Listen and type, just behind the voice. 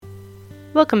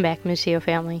Welcome back, Missio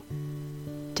family.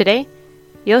 Today,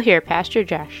 you'll hear Pastor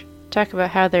Josh talk about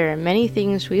how there are many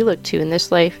things we look to in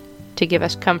this life to give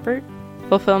us comfort,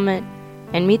 fulfillment,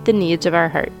 and meet the needs of our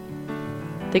heart.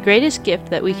 The greatest gift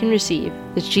that we can receive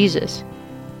is Jesus.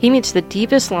 He meets the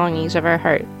deepest longings of our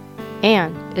heart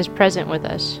and is present with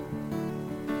us.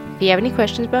 If you have any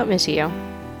questions about Missio,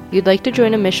 you'd like to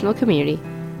join a missional community,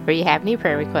 or you have any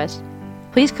prayer requests,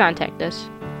 please contact us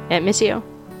at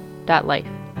missio.life.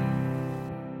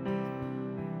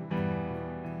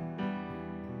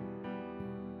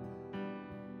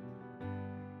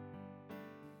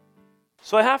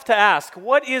 So I have to ask,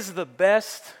 what is the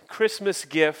best Christmas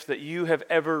gift that you have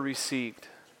ever received?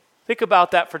 Think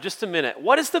about that for just a minute.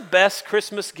 What is the best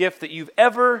Christmas gift that you've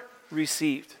ever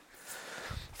received?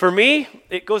 For me,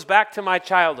 it goes back to my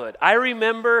childhood. I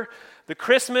remember the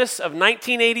Christmas of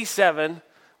 1987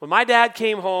 when my dad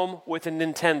came home with a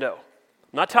Nintendo. I'm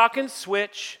not talking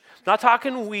Switch, I'm not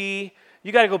talking Wii.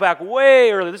 You got to go back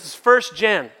way early. This is first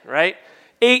gen, right?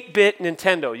 8-bit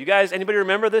Nintendo. You guys, anybody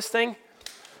remember this thing?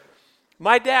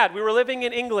 My dad, we were living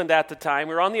in England at the time.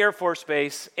 We were on the Air Force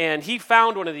Base, and he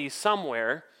found one of these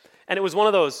somewhere, and it was one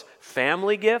of those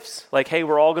family gifts, like, hey,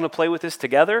 we're all going to play with this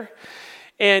together.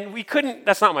 And we couldn't,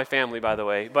 that's not my family, by the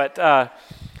way, but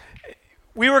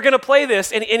we were going to play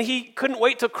this, and he couldn't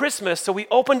wait till Christmas, so we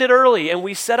opened it early, and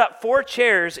we set up 4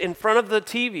 chairs in front of the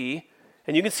TV,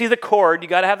 and you can see the cord. You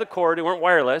got to have the cord. It weren't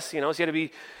wireless, so you had to be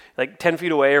like 10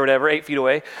 feet away or whatever, 8 feet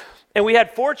away. And we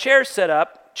had 4 chairs set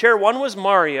up. Chair 1 was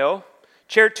Mario.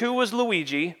 Chair 2 was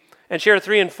Luigi, and chair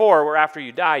 3 and 4 were after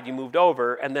you died, you moved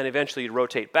over, and then eventually you'd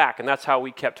rotate back. And that's how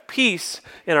we kept peace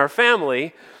in our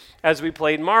family as we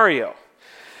played Mario.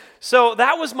 So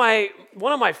that was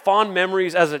one of my fond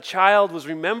memories as a child, was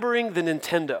remembering the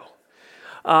Nintendo.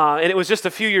 And it was just a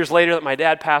few years later that my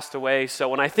dad passed away, so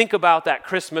when I think about that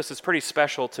Christmas, it's pretty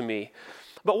special to me.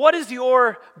 But what is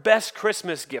your best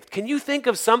Christmas gift? Can you think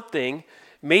of something?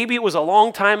 Maybe it was a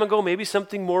long time ago, maybe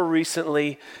something more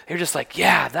recently. You're just like,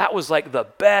 yeah, that was like the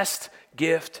best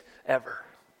gift ever.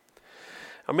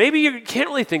 Or maybe you can't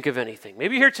really think of anything.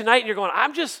 Maybe you're here tonight and you're going,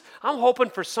 I'm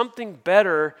hoping for something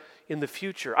better in the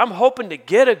future. I'm hoping to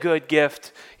get a good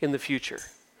gift in the future.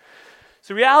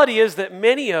 So the reality is that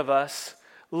many of us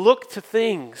look to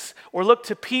things or look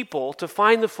to people to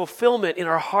find the fulfillment in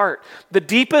our heart. The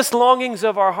deepest longings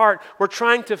of our heart we're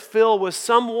trying to fill with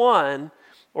someone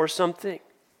or something.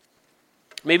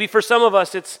 Maybe for some of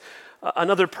us, it's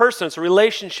another person, it's a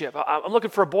relationship. I'm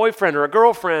looking for a boyfriend or a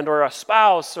girlfriend or a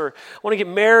spouse, or I want to get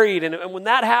married, and when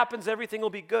that happens, everything will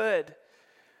be good.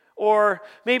 Or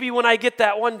maybe when I get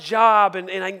that one job and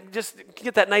I just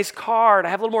get that nice car and I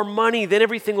have a little more money, then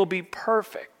everything will be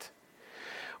perfect.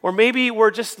 Or maybe we're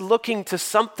just looking to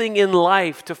something in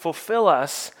life to fulfill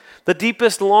us, the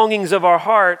deepest longings of our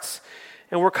hearts,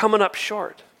 and we're coming up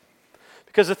short.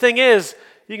 Because the thing is,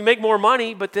 you can make more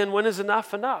money, but then when is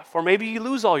enough enough? Or maybe you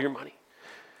lose all your money.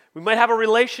 We might have a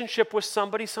relationship with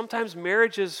somebody. Sometimes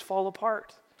marriages fall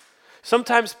apart.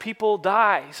 Sometimes people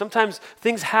die. Sometimes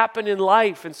things happen in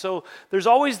life. And so there's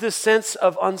always this sense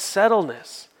of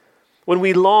unsettledness when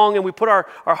we long and we put our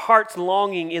hearts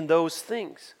longing in those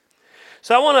things.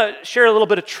 So I want to share a little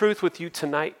bit of truth with you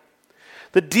tonight.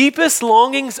 The deepest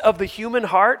longings of the human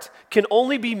heart can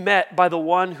only be met by the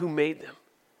one who made them.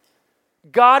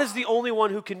 God is the only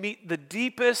one who can meet the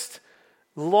deepest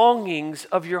longings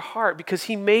of your heart because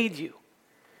he made you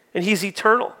and he's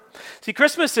eternal. See,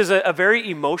 Christmas is a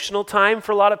very emotional time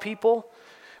for a lot of people.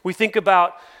 We think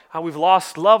about how we've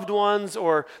lost loved ones,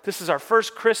 or this is our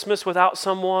first Christmas without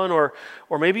someone, or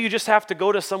maybe you just have to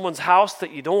go to someone's house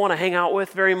that you don't want to hang out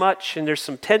with very much and there's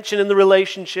some tension in the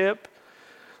relationship.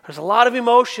 There's a lot of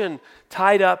emotion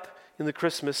tied up in the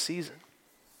Christmas season.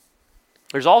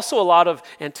 There's also a lot of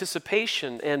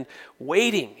anticipation and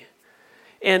waiting.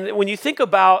 And when you think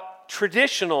about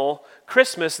traditional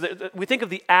Christmas, we think of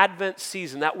the Advent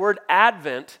season. That word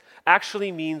Advent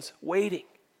actually means waiting.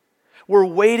 We're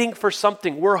waiting for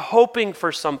something. We're hoping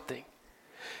for something.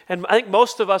 And I think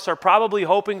most of us are probably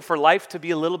hoping for life to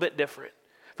be a little bit different,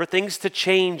 for things to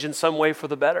change in some way for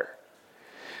the better.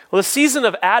 Well, the season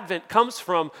of Advent comes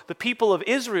from the people of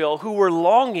Israel who were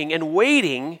longing and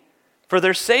waiting for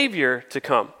their Savior to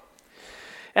come.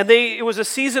 And it was a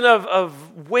season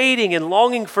of waiting and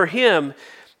longing for him.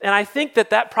 And I think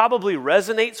that probably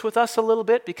resonates with us a little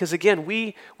bit because, again,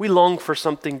 we long for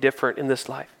something different in this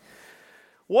life.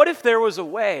 What if there was a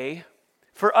way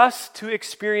for us to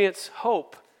experience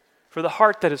hope for the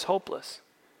heart that is hopeless?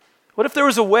 What if there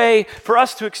was a way for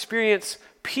us to experience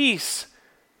peace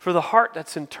for the heart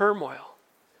that's in turmoil?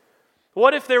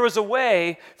 What if there was a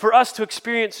way for us to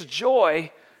experience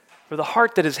joy for the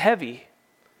heart that is heavy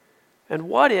And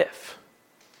what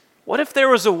if there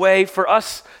was a way for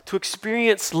us to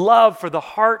experience love for the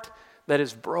heart that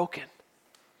is broken?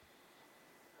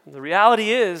 And the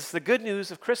reality is, the good news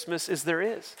of Christmas is there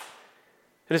is.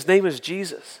 And his name is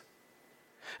Jesus.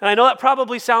 And I know that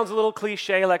probably sounds a little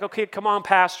cliche, like, okay, come on,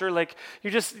 pastor, like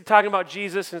you're just talking about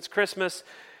Jesus and it's Christmas.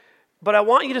 But I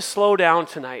want you to slow down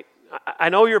tonight. I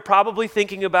know you're probably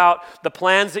thinking about the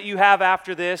plans that you have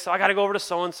after this. I got to go over to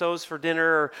so-and-so's for dinner,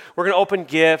 or we're going to open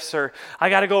gifts, or I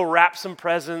got to go wrap some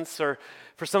presents, or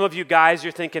for some of you guys,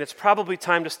 you're thinking it's probably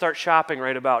time to start shopping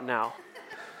right about now.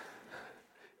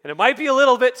 And it might be a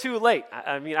little bit too late.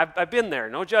 I mean, I've been there,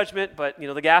 no judgment, but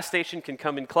the gas station can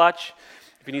come in clutch.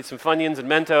 If you need some Funyuns and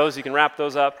Mentos, you can wrap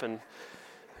those up and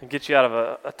get you out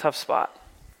of a tough spot.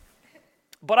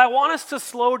 But I want us to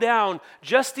slow down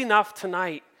just enough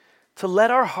tonight to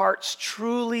let our hearts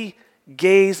truly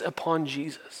gaze upon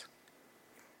Jesus.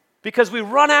 Because we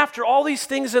run after all these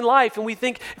things in life and we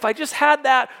think, if I just had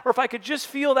that, or if I could just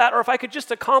feel that, or if I could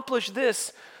just accomplish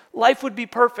this, life would be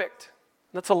perfect.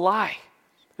 That's a lie.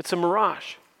 It's a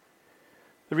mirage.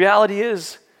 The reality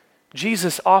is,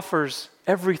 Jesus offers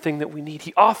everything that we need.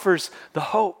 He offers the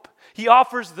hope. He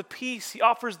offers the peace. He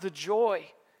offers the joy.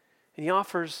 And he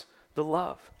offers the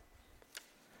love.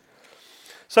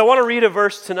 So I want to read a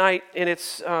verse tonight, and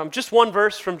it's just one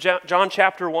verse from John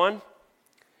chapter 1.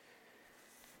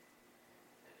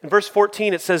 In verse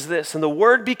 14 it says this, "And the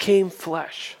Word became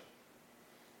flesh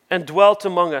and dwelt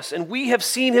among us, and we have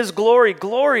seen his glory,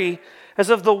 glory as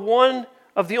of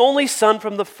the only Son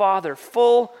from the Father,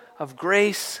 full of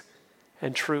grace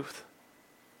and truth."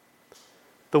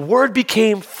 The Word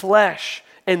became flesh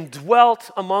and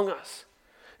dwelt among us.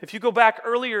 If you go back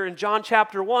earlier in John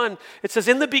chapter 1, it says,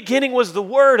 "In the beginning was the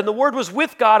Word, and the Word was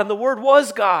with God, and the Word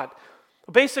was God."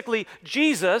 Basically,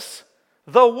 Jesus,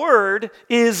 the Word,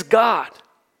 is God.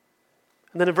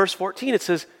 And then in verse 14 it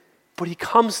says, "But he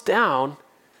comes down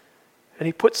and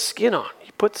he puts skin on."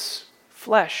 He puts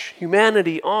flesh,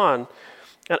 humanity on.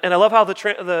 And I love how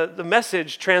the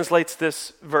Message translates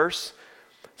this verse.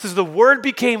 It says, "The Word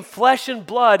became flesh and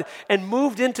blood and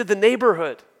moved into the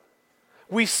neighborhood.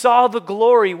 We saw the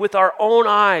glory with our own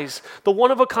eyes, the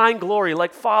one-of-a-kind glory,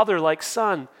 like Father, like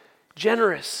Son,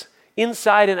 generous,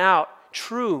 inside and out,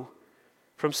 true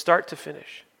from start to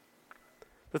finish."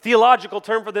 The theological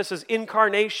term for this is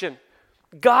incarnation,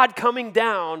 God coming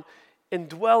down and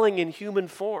dwelling in human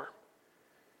form.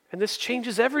 And this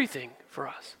changes everything for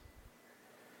us.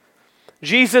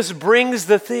 Jesus brings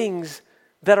the things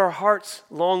that our hearts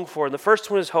long for. And the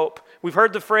first one is hope. We've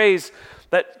heard the phrase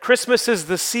that Christmas is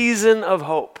the season of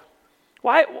hope.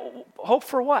 Why? Hope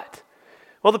for what?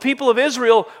 Well, the people of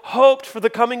Israel hoped for the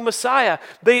coming Messiah.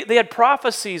 They had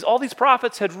prophecies. All these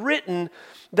prophets had written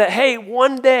that, hey,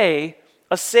 one day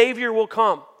a Savior will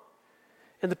come.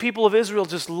 And the people of Israel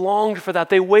just longed for that.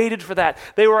 They waited for that.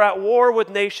 They were at war with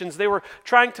nations. They were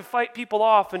trying to fight people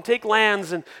off and take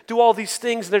lands and do all these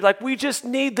things. They're like, we just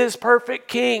need this perfect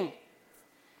king.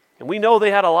 And we know they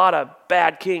had a lot of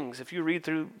bad kings. If you read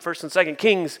through 1st and 2nd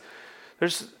Kings,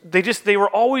 they were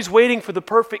always waiting for the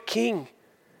perfect king.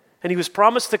 And he was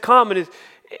promised to come, and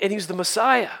he's the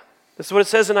Messiah. This is what it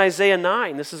says in Isaiah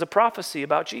 9. This is a prophecy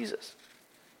about Jesus.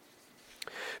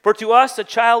 "For to us a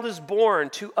child is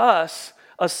born, to us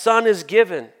a son is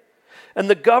given, and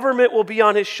the government will be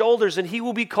on his shoulders, and he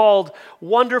will be called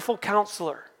Wonderful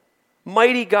Counselor,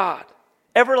 Mighty God,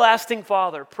 Everlasting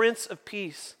Father, Prince of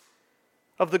Peace.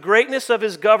 Of the greatness of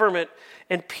his government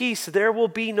and peace there will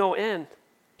be no end.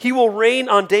 He will reign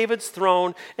on David's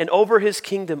throne and over his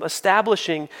kingdom,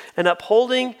 establishing and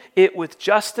upholding it with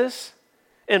justice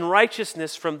and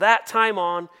righteousness from that time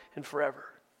on and forever.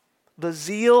 The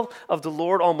zeal of the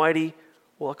Lord Almighty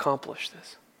will accomplish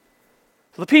this."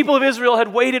 So the people of Israel had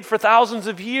waited for thousands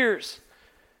of years,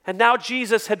 and now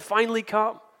Jesus had finally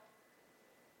come.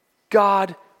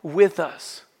 God with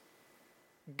us.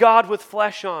 God with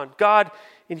flesh on. God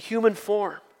in human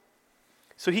form.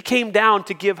 So he came down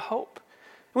to give hope.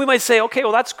 And we might say, okay,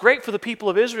 well, that's great for the people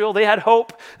of Israel. They had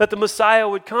hope that the Messiah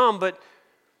would come, but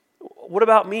what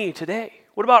about me today?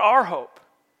 What about our hope?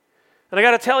 And I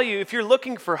got to tell you, if you're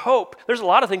looking for hope, there's a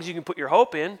lot of things you can put your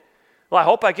hope in. Well, I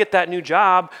hope I get that new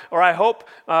job, or I hope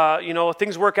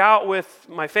things work out with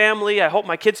my family. I hope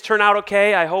my kids turn out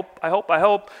okay. I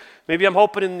hope. Maybe I'm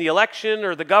hoping in the election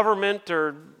or the government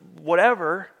or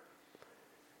whatever.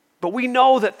 But we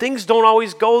know that things don't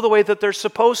always go the way that they're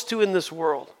supposed to in this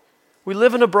world. We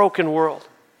live in a broken world.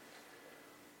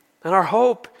 And our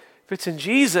hope, if it's in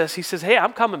Jesus, he says, hey,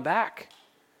 I'm coming back.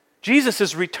 Jesus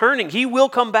is returning. He will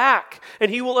come back,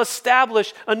 and he will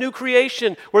establish a new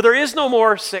creation where there is no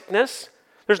more sickness,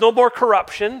 there's no more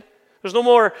corruption, There's no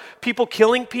more people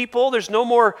killing people. There's no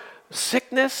more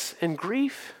sickness and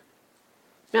grief.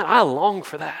 Man, I long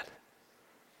for that.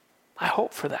 I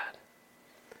hope for that.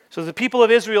 So the people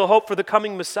of Israel hope for the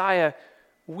coming Messiah.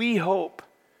 We hope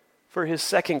for his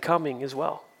second coming as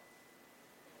well.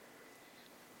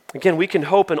 Again, we can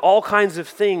hope in all kinds of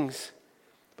things,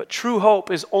 but true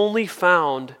hope is only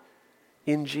found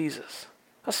in Jesus.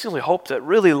 That's the only hope that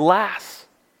really lasts.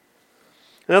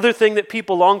 Another thing that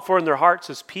people long for in their hearts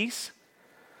is peace.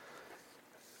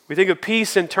 We think of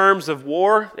peace in terms of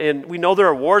war, and we know there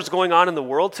are wars going on in the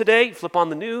world today. Flip on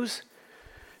the news.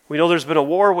 We know there's been a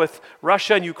war with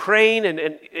Russia and Ukraine,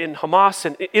 and Hamas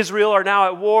and Israel are now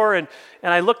at war. And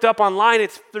I looked up online,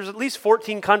 there's at least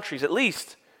 14 countries, at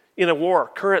least, in a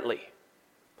war currently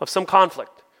of some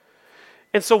conflict.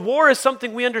 And so war is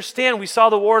something we understand. We saw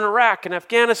the war in Iraq and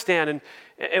Afghanistan,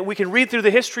 and we can read through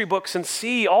the history books and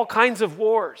see all kinds of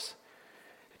wars.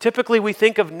 Typically, we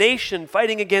think of nation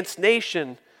fighting against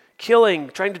nation, killing,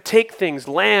 trying to take things,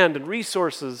 land and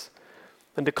resources,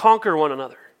 and to conquer one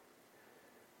another.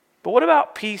 But what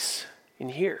about peace in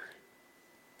here,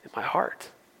 in my heart?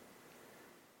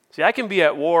 See, I can be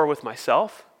at war with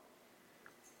myself.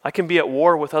 I can be at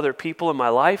war with other people in my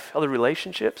life, other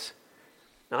relationships.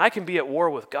 And I can be at war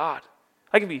with God.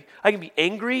 I can be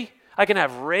angry. I can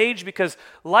have rage because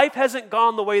life hasn't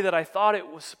gone the way that I thought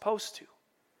it was supposed to.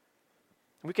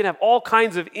 We can have all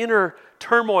kinds of inner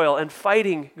turmoil and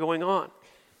fighting going on.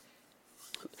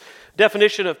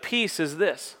 Definition of peace is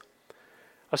this: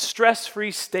 a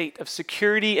stress-free state of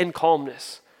security and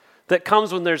calmness that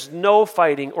comes when there's no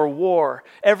fighting or war,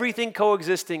 everything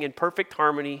coexisting in perfect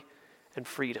harmony and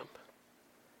freedom.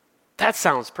 That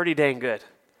sounds pretty dang good.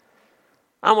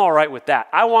 I'm all right with that.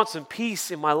 I want some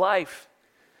peace in my life.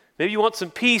 Maybe you want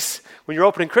some peace when you're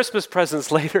opening Christmas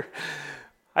presents later.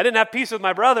 I didn't have peace with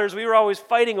my brothers. We were always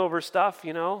fighting over stuff,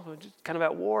 just kind of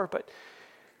at war.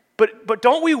 But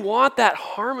don't we want that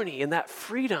harmony and that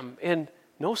freedom and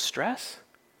no stress?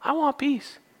 I want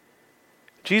peace.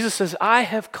 Jesus says, I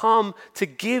have come to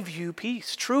give you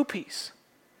peace, true peace.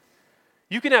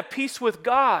 You can have peace with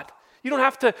God. You don't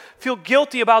have to feel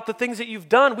guilty about the things that you've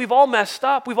done. We've all messed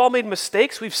up. We've all made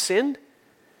mistakes. We've sinned.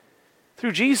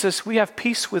 Through Jesus, we have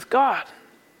peace with God.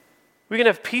 We can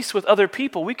have peace with other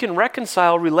people. We can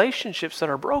reconcile relationships that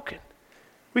are broken.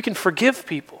 We can forgive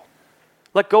people.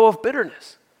 Let go of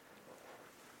bitterness.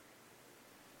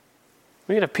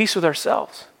 We can have peace with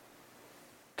ourselves.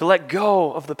 To let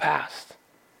go of the past.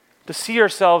 To see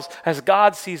ourselves as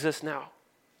God sees us now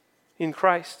in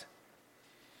Christ.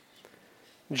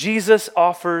 Jesus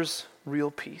offers real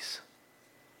peace.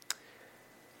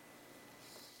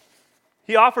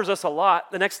 He offers us a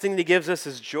lot. The next thing he gives us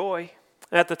is joy.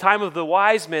 And at the time of the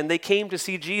wise men, they came to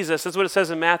see Jesus. That's what it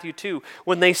says in Matthew 2.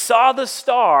 When they saw the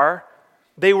star,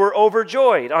 they were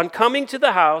overjoyed. On coming to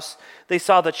the house, they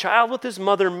saw the child with his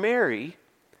mother Mary,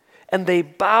 and they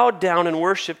bowed down and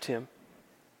worshiped him.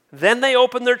 Then they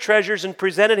opened their treasures and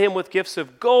presented him with gifts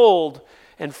of gold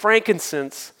and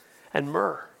frankincense and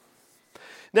myrrh.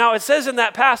 Now, it says in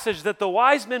that passage that the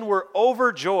wise men were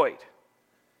overjoyed.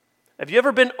 Have you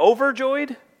ever been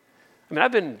overjoyed? I mean,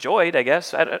 I've been joyed, I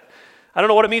guess. I don't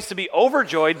know what it means to be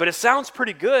overjoyed, but it sounds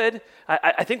pretty good.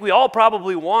 I think we all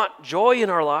probably want joy in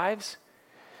our lives.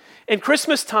 In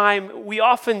Christmas time, we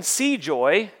often see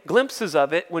joy, glimpses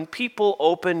of it, when people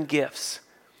open gifts.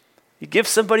 You give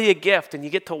somebody a gift and you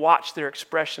get to watch their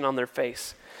expression on their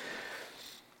face.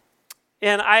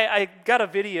 And I got a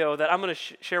video that I'm going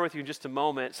to share with you in just a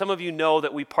moment. Some of you know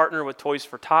that we partner with Toys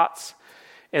for Tots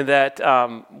and that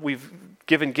we've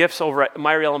given gifts over at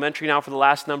Myrie Elementary now for the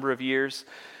last number of years.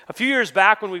 A few years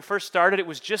back when we first started, it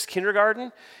was just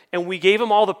kindergarten, and we gave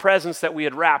them all the presents that we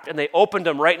had wrapped, and they opened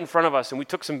them right in front of us, and we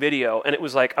took some video, and it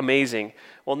was like amazing.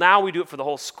 Well, now we do it for the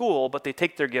whole school, but they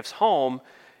take their gifts home,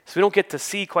 so we don't get to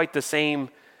see quite the same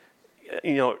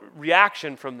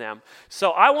reaction from them.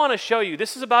 So I want to show you,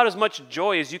 this is about as much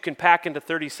joy as you can pack into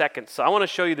 30 seconds. So I want to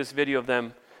show you this video of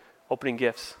them opening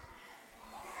gifts.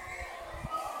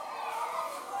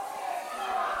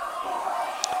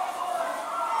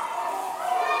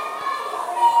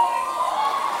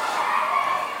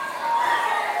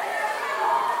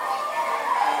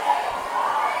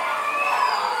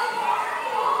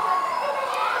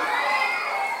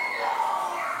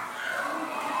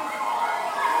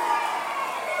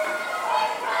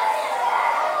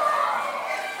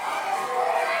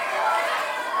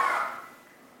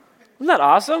 Isn't that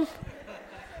awesome?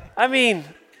 I mean,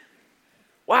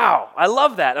 wow, I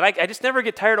love that. And I just never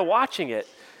get tired of watching it.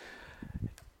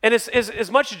 And it's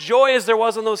as much joy as there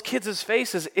was on those kids'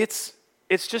 faces, it's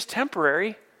just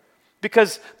temporary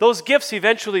because those gifts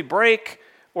eventually break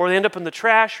or they end up in the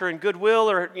trash or in Goodwill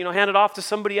or handed off to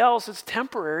somebody else. It's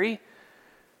temporary.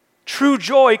 True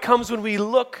joy comes when we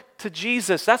look to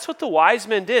Jesus. That's what the wise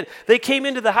men did. They came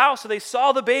into the house and they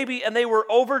saw the baby and they were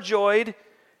overjoyed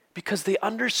because they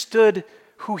understood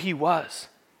who he was.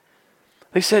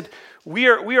 They said, we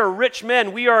are rich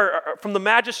men. We are from the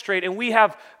magistrate, and we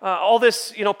have all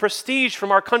this prestige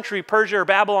from our country, Persia or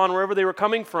Babylon, wherever they were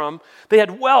coming from. They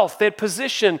had wealth, they had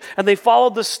position, and they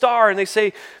followed the star, and they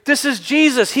say, this is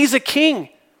Jesus. He's a king.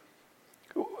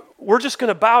 We're just going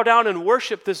to bow down and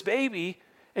worship this baby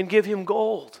and give him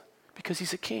gold because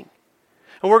he's a king.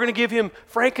 And we're going to give him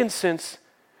frankincense,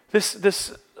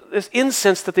 this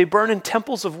incense that they burn in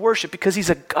temples of worship because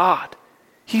he's a god.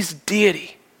 He's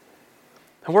deity.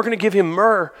 And we're going to give him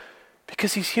myrrh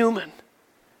because he's human.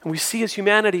 And we see his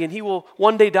humanity, and he will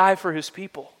one day die for his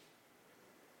people.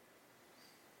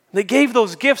 And they gave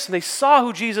those gifts, and they saw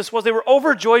who Jesus was. They were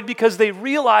overjoyed because they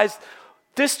realized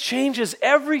this changes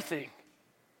everything.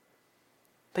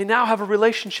 They now have a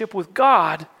relationship with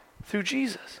God through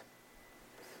Jesus.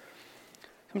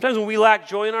 Sometimes when we lack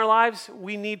joy in our lives,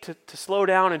 we need to slow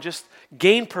down and just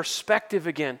gain perspective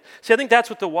again. See, I think that's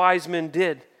what the wise men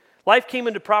did. Life came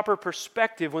into proper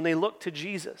perspective when they looked to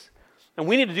Jesus. And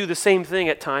we need to do the same thing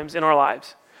at times in our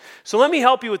lives. So let me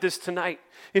help you with this tonight.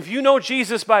 If you know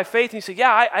Jesus by faith and you say,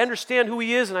 yeah, I understand who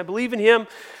he is and I believe in him,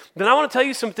 then I want to tell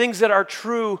you some things that are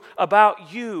true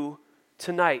about you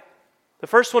tonight. The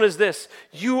first one is this: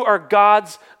 you are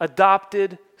God's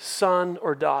adopted son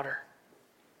or daughter.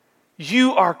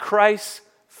 You are Christ's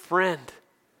friend.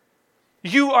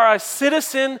 You are a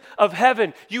citizen of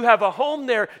heaven. You have a home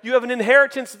there. You have an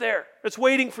inheritance there that's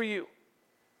waiting for you.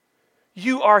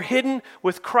 You are hidden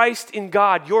with Christ in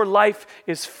God. Your life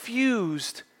is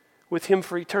fused with him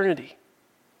for eternity.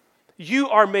 You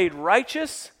are made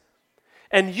righteous,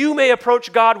 and you may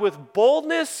approach God with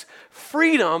boldness,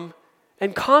 freedom,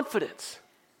 and confidence.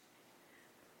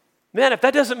 Man, if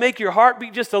that doesn't make your heart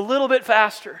beat just a little bit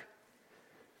faster,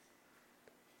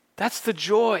 that's the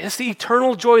joy. That's the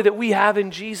eternal joy that we have in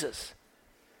Jesus.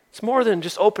 It's more than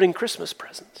just opening Christmas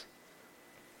presents.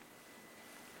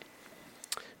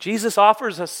 Jesus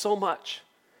offers us so much.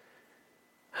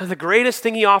 And the greatest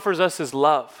thing he offers us is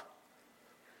love.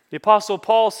 The Apostle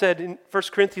Paul said in 1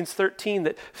 Corinthians 13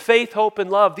 that faith, hope, and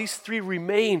love, these three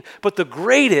remain, but the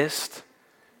greatest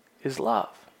is love.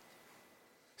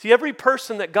 See, every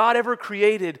person that God ever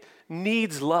created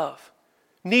needs love.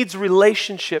 Needs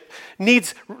relationship,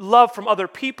 needs love from other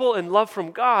people and love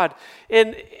from God.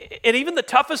 And even the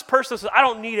toughest person says, I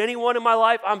don't need anyone in my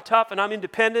life, I'm tough and I'm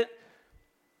independent.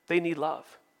 They need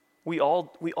love. We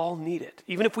all need it,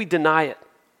 even if we deny it.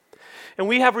 And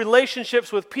we have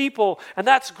relationships with people, and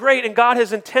that's great, and God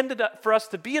has intended for us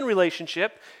to be in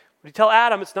relationship. When you tell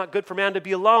Adam it's not good for man to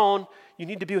be alone, you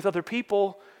need to be with other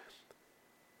people.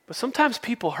 But sometimes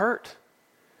people hurt.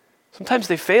 Sometimes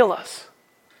they fail us.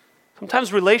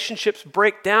 Sometimes relationships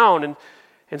break down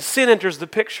and sin enters the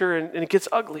picture and it gets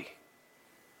ugly.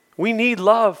 We need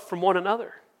love from one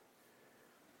another.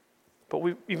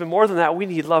 But even more than that, we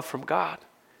need love from God.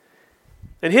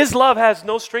 And his love has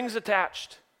no strings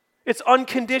attached. It's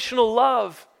unconditional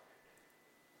love.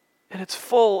 And it's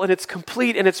full and it's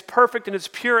complete and it's perfect and it's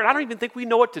pure. And I don't even think we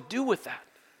know what to do with that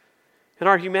in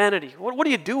our humanity. What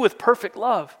do you do with perfect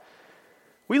love?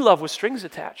 We love with strings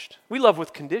attached. We love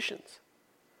with conditions.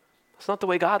 It's not the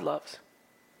way God loves.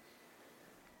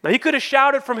 Now, he could have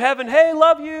shouted from heaven, hey,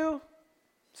 love you.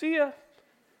 See ya.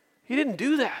 He didn't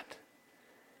do that.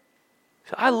 He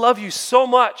said, I love you so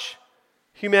much,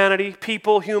 humanity,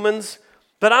 people, humans,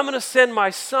 that I'm going to send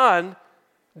my son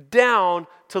down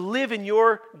to live in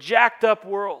your jacked up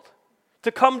world,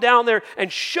 to come down there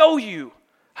and show you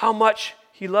how much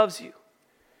he loves you.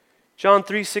 John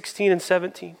 3:16 and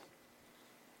 17.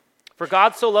 For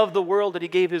God so loved the world that he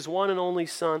gave his one and only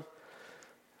son.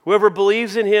 Whoever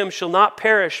believes in him shall not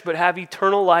perish, but have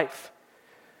eternal life.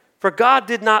 For God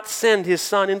did not send his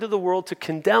son into the world to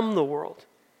condemn the world,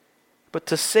 but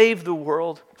to save the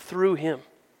world through him.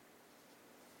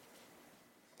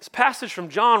 This passage from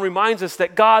John reminds us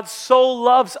that God so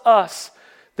loves us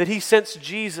that he sent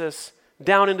Jesus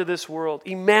down into this world.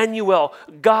 Emmanuel,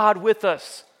 God with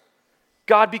us.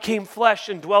 God became flesh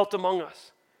and dwelt among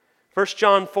us. 1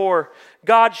 John 4,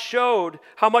 God showed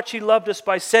how much he loved us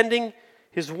by sending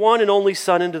his one and only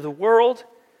son into the world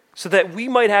so that we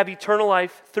might have eternal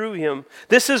life through him.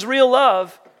 This is real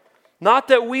love, not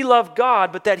that we love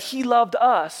God, but that he loved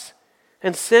us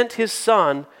and sent his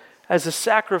son as a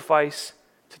sacrifice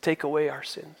to take away our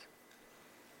sins.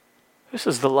 This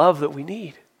is the love that we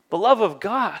need, the love of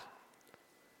God.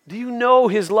 Do you know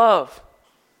his love?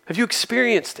 Have you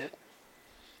experienced it?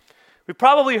 We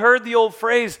probably heard the old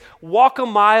phrase, walk a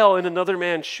mile in another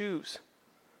man's shoes.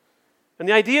 And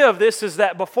the idea of this is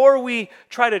that before we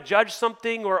try to judge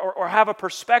something or have a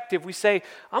perspective, we say,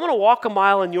 I'm going to walk a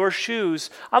mile in your shoes.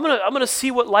 I'm going to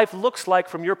see what life looks like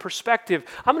from your perspective.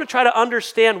 I'm going to try to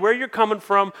understand where you're coming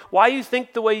from, why you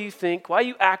think the way you think, why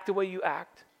you act the way you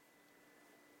act.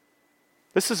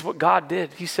 This is what God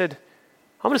did. He said,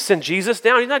 I'm going to send Jesus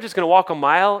down. He's not just going to walk a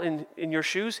mile in your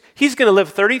shoes. He's going to live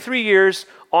 33 years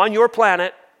on your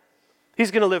planet. He's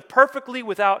going to live perfectly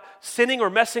without sinning or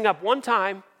messing up one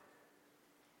time.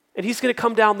 And he's going to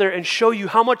come down there and show you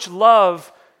how much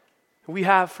love we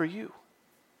have for you.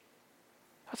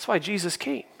 That's why Jesus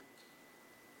came.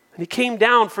 And he came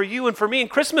down for you and for me. And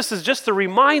Christmas is just a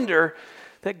reminder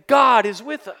that God is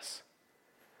with us.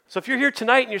 So if you're here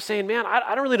tonight and you're saying, man,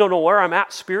 I don't really know where I'm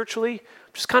at spiritually.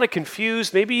 I'm just kind of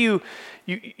confused. Maybe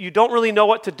you don't really know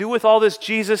what to do with all this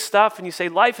Jesus stuff. And you say,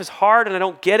 life is hard and I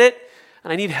don't get it.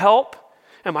 And I need help.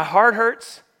 And my heart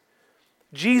hurts.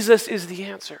 Jesus is the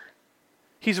answer.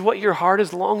 He's what your heart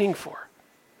is longing for.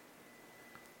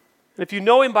 And if you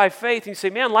know him by faith and you say,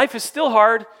 man, life is still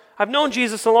hard. I've known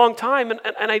Jesus a long time and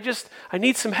I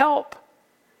need some help.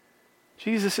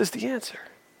 Jesus is the answer.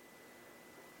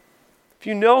 If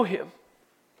you know him,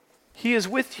 he is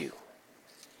with you.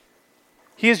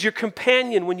 He is your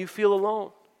companion when you feel alone.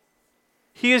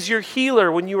 He is your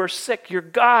healer when you are sick, your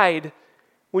guide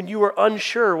when you are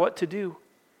unsure what to do.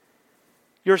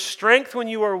 Your strength when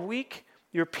you are weak,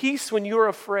 your peace when you are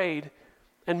afraid,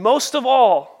 and most of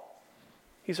all,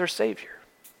 he's our Savior.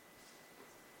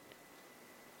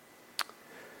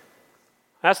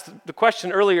 I asked the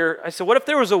question earlier, I said, what if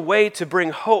there was a way to bring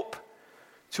hope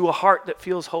to a heart that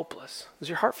feels hopeless? Does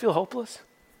your heart feel hopeless?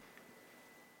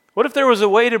 What if there was a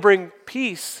way to bring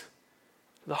peace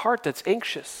to the heart that's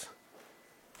anxious?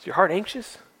 Is your heart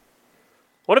anxious?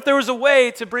 What if there was a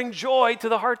way to bring joy to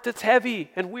the heart that's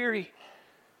heavy and weary?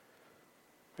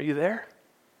 Are you there?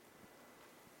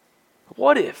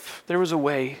 What if there was a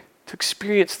way to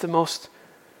experience the most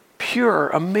pure,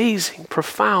 amazing,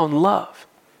 profound love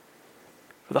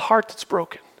for the heart that's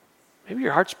broken? Maybe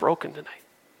your heart's broken tonight.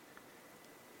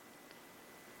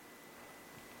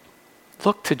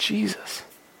 Look to Jesus.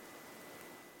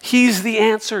 He's the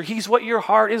answer. He's what your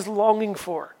heart is longing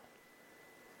for.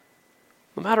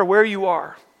 No matter where you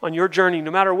are on your journey,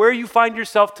 no matter where you find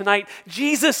yourself tonight,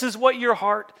 Jesus is what your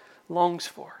heart longs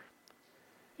for.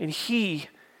 And he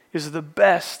is the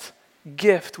best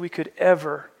gift we could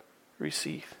ever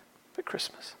receive at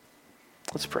Christmas.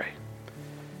 Let's pray.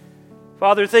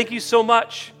 Father, thank you so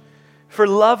much for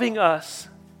loving us.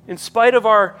 In spite of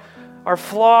our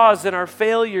flaws and our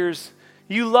failures,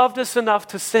 you loved us enough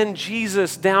to send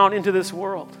Jesus down into this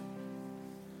world.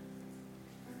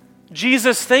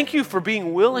 Jesus, thank you for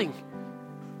being willing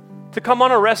to come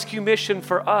on a rescue mission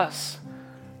for us,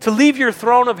 to leave your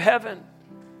throne of heaven,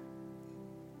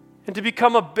 and to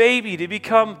become a baby, to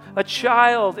become a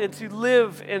child, and to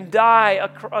live and die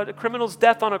a criminal's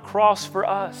death on a cross for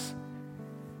us.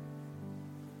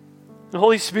 And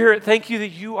Holy Spirit, thank you that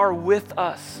you are with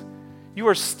us. You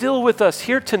are still with us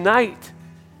here tonight.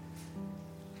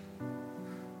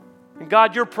 And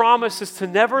God, your promise is to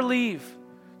never leave,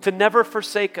 to never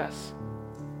forsake us.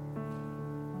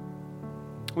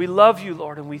 We love you,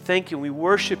 Lord, and we thank you, and we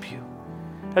worship you.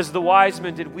 As the wise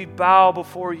men did, we bow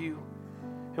before you.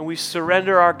 And we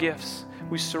surrender our gifts.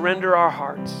 We surrender our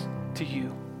hearts to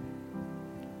you.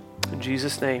 In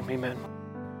Jesus' name, amen.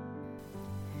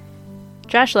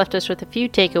 Josh left us with a few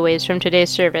takeaways from today's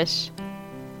service.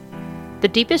 The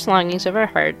deepest longings of our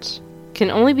hearts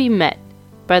can only be met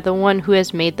by the one who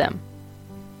has made them.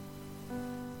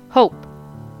 Hope.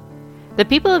 The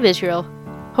people of Israel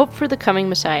hoped for the coming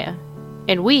Messiah,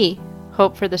 and we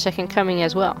hope for the second coming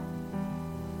as well.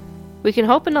 We can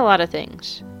hope in a lot of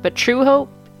things, but true hope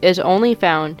is only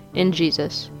found in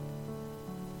Jesus.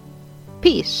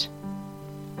 Peace.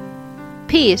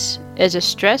 Peace is a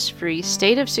stress-free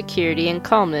state of security and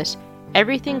calmness,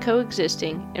 everything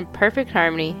coexisting in perfect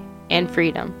harmony and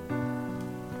freedom.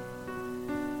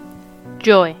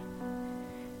 Joy.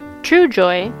 True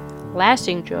joy,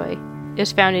 lasting joy,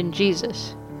 is found in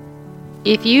Jesus.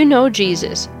 If you know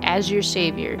Jesus as your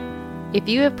Savior, if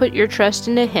you have put your trust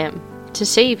into Him to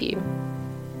save you,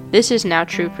 this is now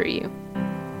true for you.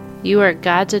 You are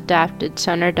God's adopted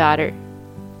son or daughter.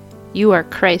 You are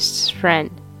Christ's friend.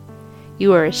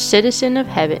 You are a citizen of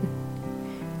heaven.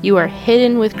 You are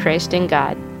hidden with Christ in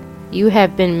God. You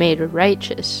have been made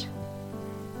righteous.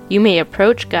 You may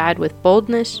approach God with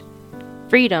boldness,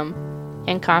 freedom,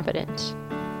 and confidence.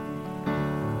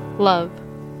 Love.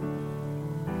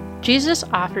 Jesus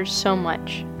offers so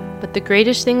much, but the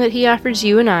greatest thing that He offers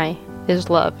you and I is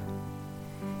love.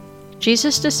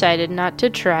 Jesus decided not to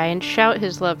try and shout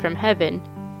his love from heaven,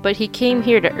 but he came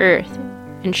here to earth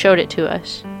and showed it to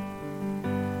us.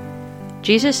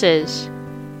 Jesus is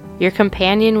your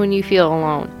companion when you feel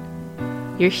alone,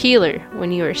 your healer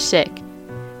when you are sick,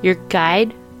 your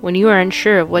guide when you are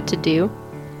unsure of what to do,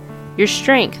 your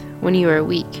strength when you are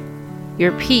weak,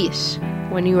 your peace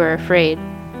when you are afraid,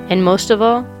 and most of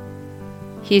all,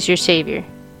 he's your Savior.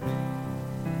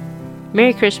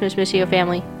 Merry Christmas, Missio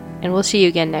family, and we'll see you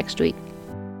again next week.